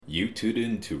You tuned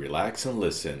in to Relax and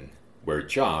Listen, where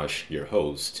Josh, your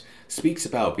host, speaks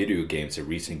about video games and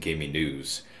recent gaming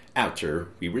news after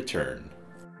we return.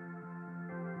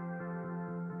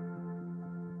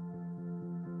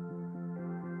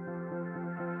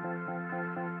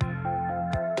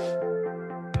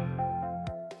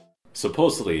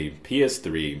 Supposedly,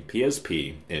 PS3,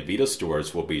 PSP, and Vita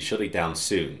stores will be shutting down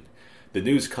soon. The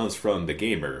news comes from The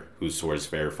Gamer, whose source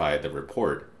verified the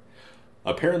report.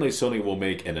 Apparently, Sony will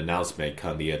make an announcement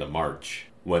come the end of March.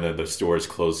 When are the stores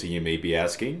closing, you may be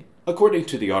asking? According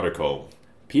to the article,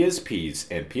 PSP's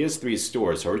and PS3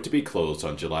 stores are to be closed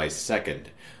on July 2nd,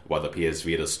 while the PS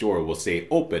Vita store will stay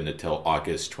open until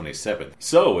August 27th.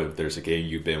 So, if there's a game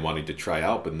you've been wanting to try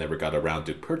out but never got around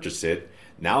to purchase it,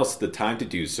 now's the time to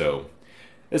do so.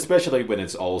 Especially when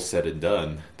it's all said and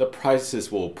done, the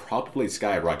prices will probably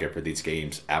skyrocket for these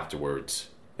games afterwards.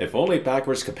 If only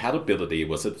backwards compatibility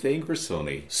was a thing for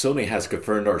Sony. Sony has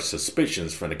confirmed our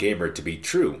suspicions from The Gamer to be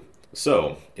true.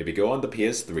 So, if you go on the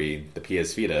PS3, the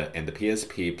PS Vita, and the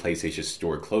PSP PlayStation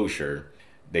Store closure,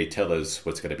 they tell us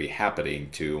what's going to be happening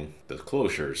to the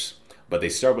closures. But they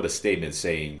start with a statement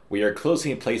saying, "We are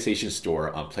closing PlayStation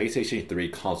Store on PlayStation 3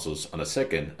 consoles on the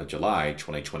 2nd of July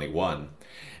 2021,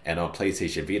 and on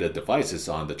PlayStation Vita devices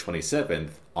on the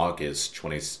 27th August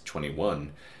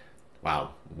 2021.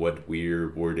 Wow, what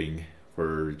weird wording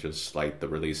for just like the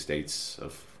release dates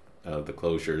of the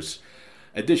closures.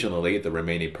 Additionally, the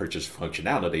remaining purchase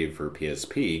functionality for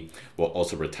PSP will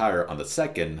also retire on the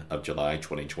 2nd of July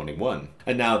 2021.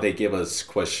 And now they give us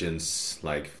questions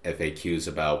like FAQs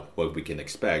about what we can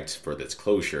expect for this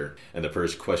closure. And the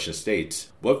first question states,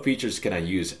 what features can I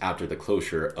use after the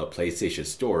closure of PlayStation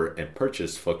Store and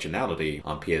purchase functionality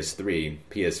on PS3,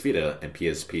 PS Vita, and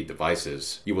PSP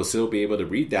devices? You will still be able to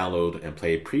re-download and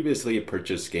play previously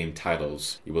purchased game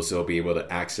titles. You will still be able to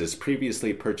access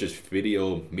previously purchased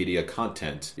video media content.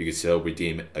 You can still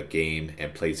redeem a game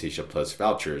and PlayStation Plus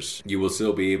vouchers. You will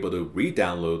still be able to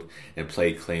re-download and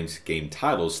play claimed game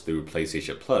titles through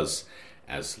PlayStation Plus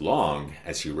as long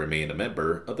as you remain a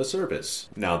member of the service.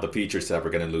 Now, the features that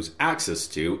we're going to lose access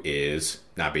to is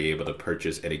not being able to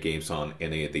purchase any games on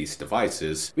any of these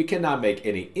devices. We cannot make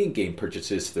any in-game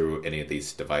purchases through any of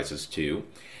these devices too.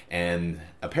 And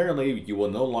apparently, you will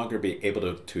no longer be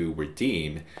able to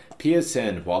redeem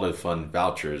PSN Wallet Fund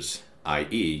vouchers,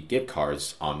 i.e. gift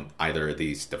cards, on either of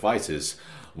these devices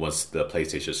once the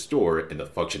PlayStation Store and the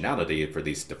functionality for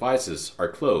these devices are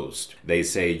closed. They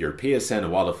say your PSN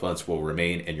wallet funds will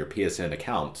remain in your PSN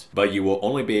account, but you will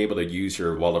only be able to use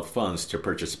your wallet funds to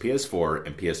purchase PS4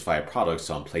 and PS5 products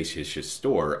on PlayStation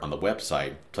Store on the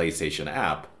website, PlayStation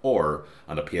app, or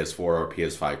on the PS4 or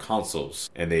PS5 consoles.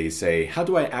 And they say, how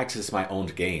do I access my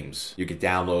owned games? You can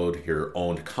download your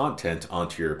owned content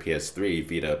onto your PS3,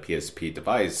 Vita, PSP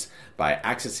device by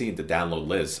accessing the download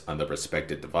list on the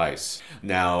respective device.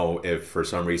 Now, if for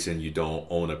some reason you don't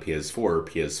own a PS4 or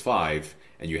PS5,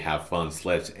 and you have funds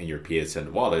left in your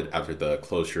PSN wallet after the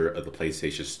closure of the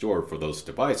PlayStation Store for those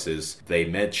devices, they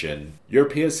mention your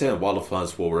PSN wallet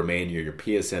funds will remain in your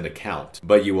PSN account,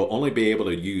 but you will only be able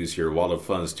to use your wallet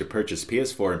funds to purchase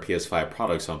PS4 and PS5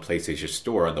 products on PlayStation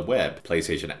Store on the web,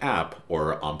 PlayStation app,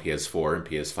 or on PS4 and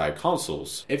PS5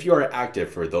 consoles. If you are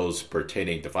active for those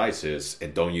pertaining devices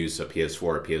and don't use the PS4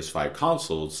 or PS5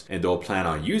 consoles and don't plan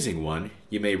on using one,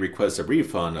 you may request a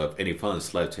refund of any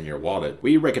funds left in your wallet.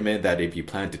 We recommend that if you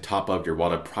plan to top up your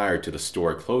wallet prior to the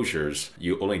store closures,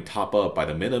 you only top up by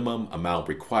the minimum amount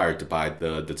required to buy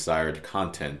the desired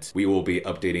content. We will be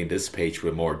updating this page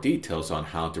with more details on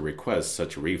how to request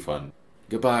such a refund.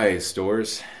 Goodbye,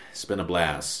 stores. It's been a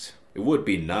blast. It would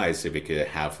be nice if we could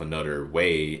have another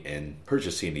way in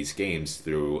purchasing these games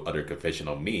through other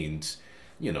conventional means,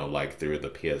 like through the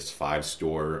PS5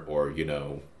 store or,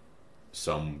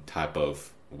 some type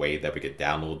of way that we could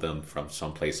download them from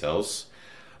someplace else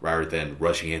rather than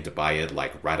rushing in to buy it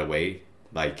like right away.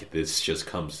 Like this just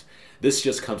comes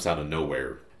out of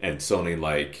nowhere. And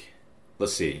Sony,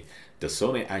 let's see, does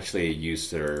Sony actually use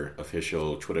their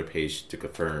official Twitter page to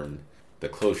confirm the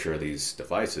closure of these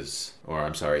devices? Or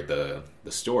I'm sorry, the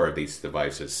store of these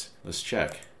devices. Let's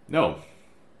check. No,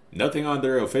 nothing on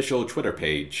their official Twitter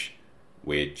page.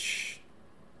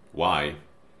 Why?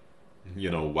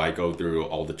 Why go through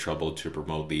all the trouble to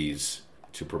promote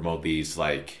these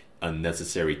like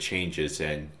unnecessary changes,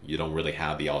 and you don't really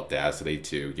have the audacity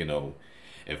to,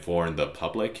 inform the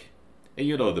public? And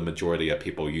the majority of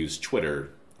people use Twitter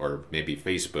or maybe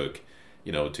Facebook,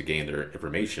 to gain their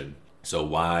information. So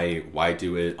why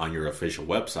do it on your official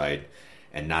website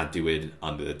and not do it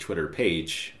on the Twitter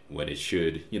page when it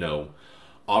should,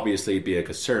 obviously be a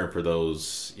concern for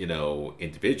those,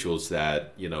 individuals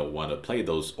that, want to play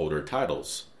those older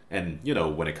titles. And,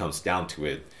 when it comes down to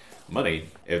it, money,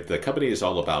 if the company is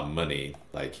all about money,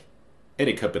 like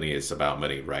any company is about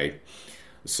money, right?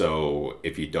 So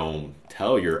if you don't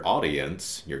tell your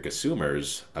audience, your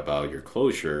consumers about your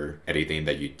closure, anything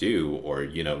that you do or,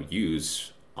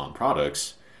 use on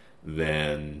products,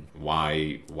 then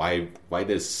why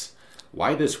this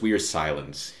weird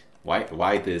silence?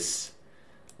 Why this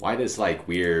like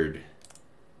weird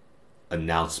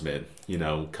announcement,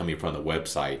 coming from the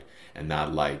website and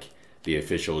not like the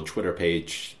official Twitter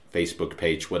page, Facebook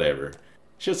page, whatever.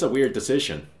 It's just a weird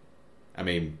decision. I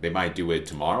mean, they might do it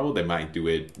tomorrow, they might do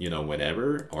it,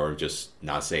 whenever, or just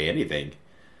not say anything.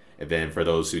 And then for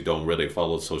those who don't really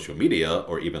follow social media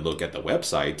or even look at the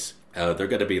websites, they're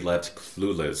going to be left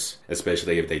clueless,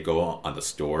 especially if they go on the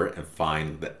store and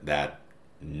find that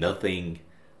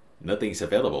nothing's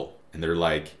available. And they're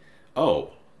like,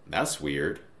 oh, that's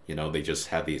weird. They just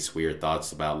have these weird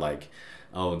thoughts about like,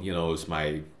 oh, is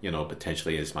my,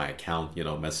 potentially is my account,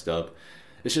 messed up.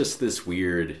 It's just this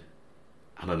weird,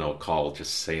 I don't know, call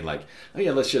just saying like, oh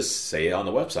yeah, let's just say it on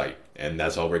the website. And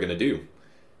that's all we're going to do.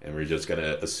 And we're just going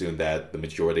to assume that the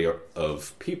majority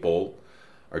of people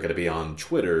are going to be on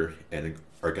Twitter and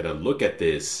are going to look at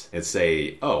this and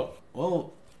say, oh,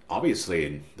 well,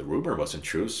 obviously the rumor wasn't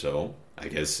true, so I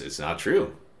guess it's not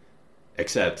true.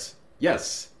 Except,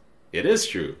 yes, it is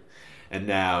true. And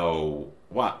now,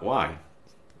 why?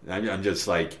 I'm just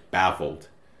like baffled.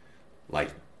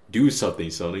 Like, do something,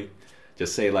 Sony.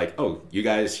 Just say like, oh, you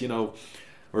guys,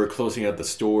 we're closing up the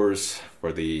stores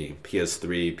for the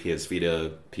PS3, PS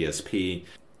Vita, PSP.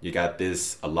 You got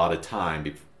this a lot of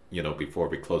time, before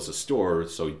we close the store,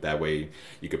 so that way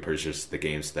you could purchase the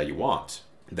games that you want,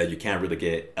 that you can't really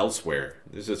get elsewhere.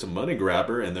 This is a money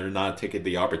grabber, and they're not taking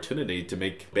the opportunity to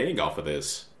make bang off of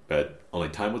this. But only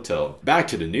time will tell. Back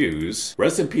to the news.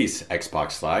 Rest in peace,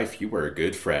 Xbox Live. You were a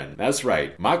good friend. That's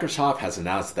right. Microsoft has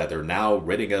announced that they're now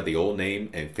ridding of the old name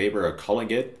in favor of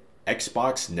calling it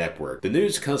Xbox Network. The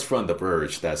news comes from The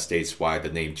Verge that states why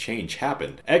the name change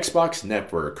happened. Xbox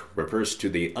Network refers to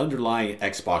the underlying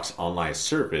Xbox Online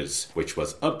service, which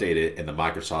was updated in the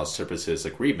Microsoft Services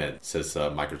Agreement, says a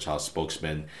Microsoft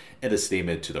spokesman in a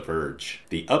statement to The Verge.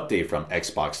 The update from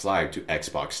Xbox Live to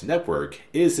Xbox Network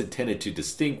is intended to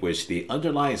distinguish the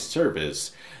underlying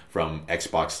service from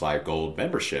Xbox Live Gold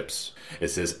memberships.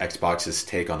 Is this Xbox's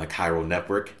take on the Chiral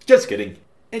network? Just kidding.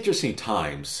 Interesting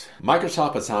times.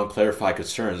 Microsoft has now clarified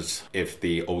concerns if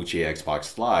the OG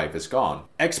Xbox Live is gone.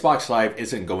 Xbox Live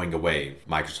isn't going away,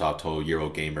 Microsoft told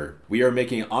Eurogamer. We are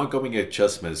making ongoing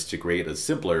adjustments to create a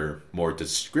simpler, more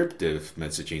descriptive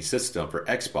messaging system for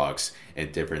Xbox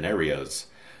in different areas.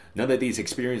 None of these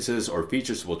experiences or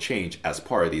features will change as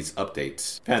part of these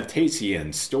updates.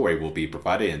 Fantasian's story will be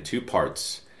provided in 2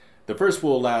 parts. The first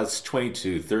will last 20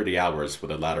 to 30 hours, with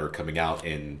the latter coming out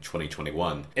in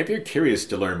 2021. If you're curious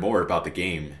to learn more about the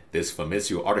game, this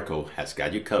Famitsu article has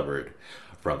got you covered.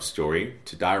 From story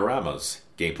to dioramas,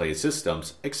 gameplay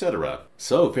systems, etc.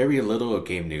 So very little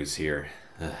game news here.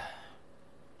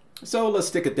 So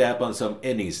let's take a dab on some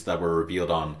indies that were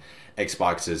revealed on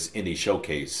Xbox's Indie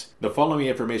Showcase. The following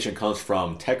information comes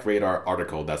from Tech Radar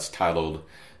article that's titled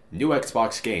New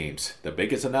Xbox Games, the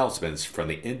Biggest Announcements from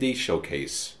the Indie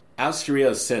Showcase. Asteria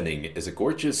Ascending is a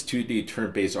gorgeous 2D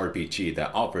turn-based RPG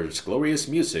that offers glorious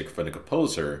music from the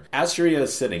composer. Asteria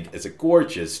Ascending is a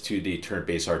gorgeous 2D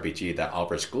turn-based RPG that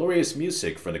offers glorious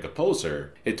music from the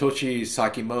composer Hitoshi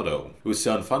Sakimoto, who's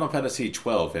done Final Fantasy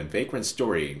XII and Vagrant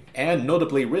Story, and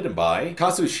notably written by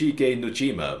Kazushige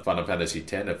Nojima, Final Fantasy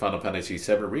X and Final Fantasy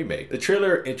VII Remake. The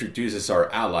trailer introduces our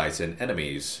allies and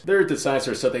enemies. Their designs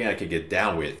are something I can get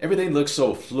down with. Everything looks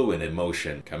so fluid in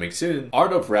motion. Coming soon.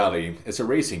 Art of Rally is a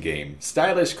racing game.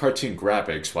 Stylish cartoon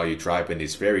graphics while you drive in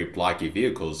these very blocky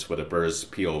vehicles with a bird's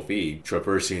POV,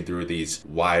 traversing through these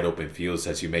wide open fields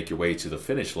as you make your way to the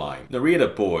finish line.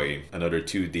 Narita Boy, another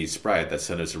 2D sprite that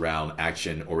centers around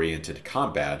action-oriented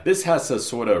combat. This has a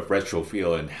sort of retro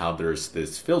feel in how there's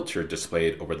this filter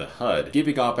displayed over the HUD,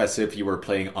 giving off as if you were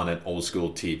playing on an old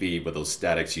school TV with those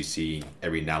statics you see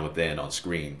every now and then on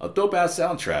screen. A dope-ass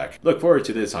soundtrack. Look forward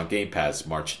to this on Game Pass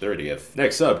March 30th.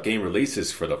 Next up, game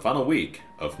releases for the final week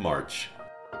of March.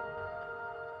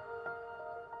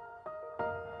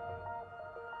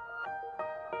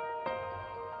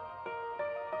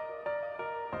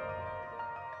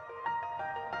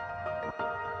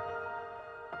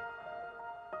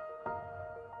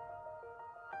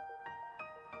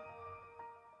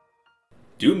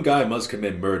 Doom Guy must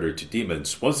commit murder to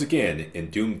demons once again in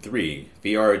Doom 3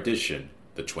 VR Edition,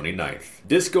 the 29th.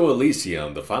 Disco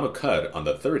Elysium, the final cut on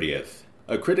the 30th.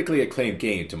 a critically acclaimed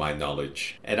game to my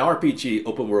knowledge. An RPG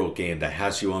open world game that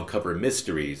has you uncover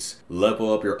mysteries,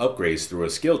 level up your upgrades through a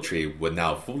skill tree with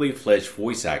now fully fledged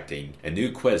voice acting and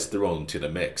new quests thrown to the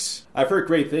mix. I've heard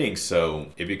great things,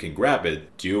 so if you can grab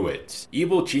it, do it.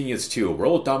 Evil Genius 2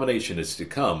 World Domination is to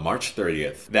come March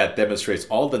 30th. That demonstrates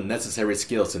all the necessary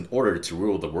skills in order to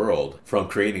rule the world, from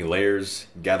creating layers,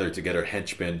 gather together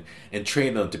henchmen, and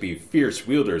train them to be fierce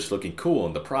wielders looking cool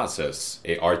in the process.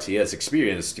 A RTS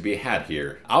experience to be had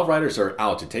here. Outriders are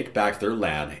out to take back their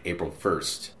land April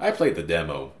 1st. I played the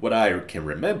demo. What I can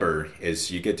remember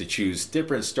is you get to choose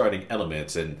different starting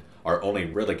elements and are only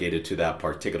relegated to that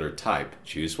particular type.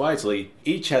 Choose wisely.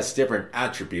 Each has different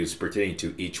attributes pertaining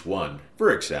to each one.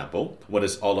 For example, one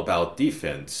is all about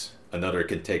defense. Another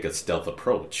can take a stealth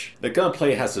approach. The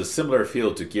gunplay has a similar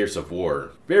feel to Gears of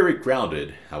War. Very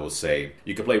grounded, I will say.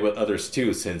 You can play with others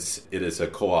too since it is a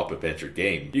co-op adventure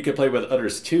game.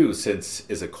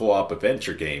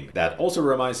 That also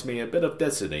reminds me a bit of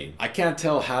Destiny. I can't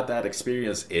tell how that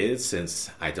experience is since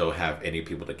I don't have any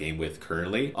people to game with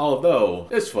currently. Although,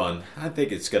 it's fun. I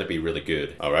think it's gonna be really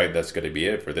good. Alright, that's gonna be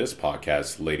it for this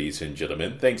podcast, ladies and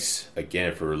gentlemen. Thanks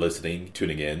again for listening,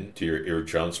 tuning in to your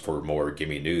eardrums for more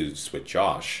gaming news with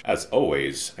Josh. As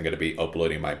always, I'm going to be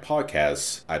uploading my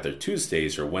podcasts either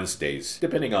Tuesdays or Wednesdays,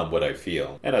 depending on what I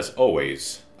feel. And as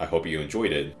always, I hope you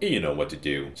enjoyed it, and you know what to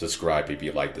do. Subscribe if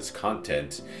you like this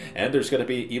content, and there's going to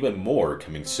be even more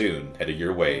coming soon, headed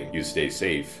your way. You stay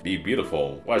safe, be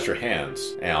beautiful, wash your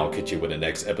hands, and I'll catch you with the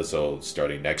next episode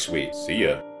starting next week. See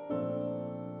ya!